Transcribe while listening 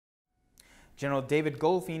General David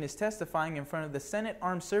Goldfein is testifying in front of the Senate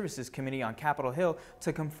Armed Services Committee on Capitol Hill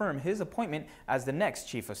to confirm his appointment as the next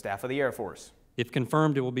Chief of Staff of the Air Force. If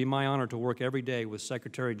confirmed, it will be my honor to work every day with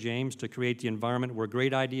Secretary James to create the environment where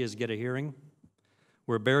great ideas get a hearing,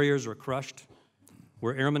 where barriers are crushed,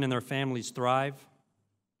 where airmen and their families thrive,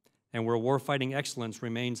 and where warfighting excellence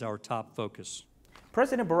remains our top focus.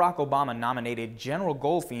 President Barack Obama nominated General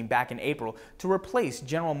Goldfein back in April to replace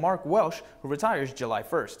General Mark Welsh, who retires July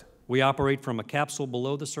 1st. We operate from a capsule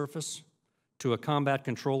below the surface, to a combat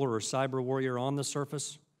controller or cyber warrior on the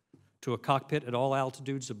surface, to a cockpit at all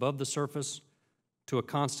altitudes above the surface, to a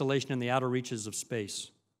constellation in the outer reaches of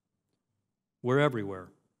space. We're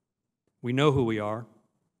everywhere. We know who we are,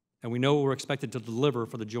 and we know what we're expected to deliver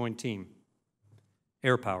for the joint team.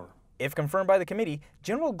 Air power. If confirmed by the committee,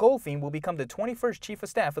 General Goldfein will become the 21st Chief of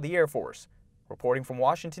Staff of the Air Force. Reporting from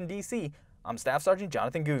Washington, D.C., I'm Staff Sergeant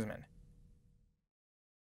Jonathan Guzman.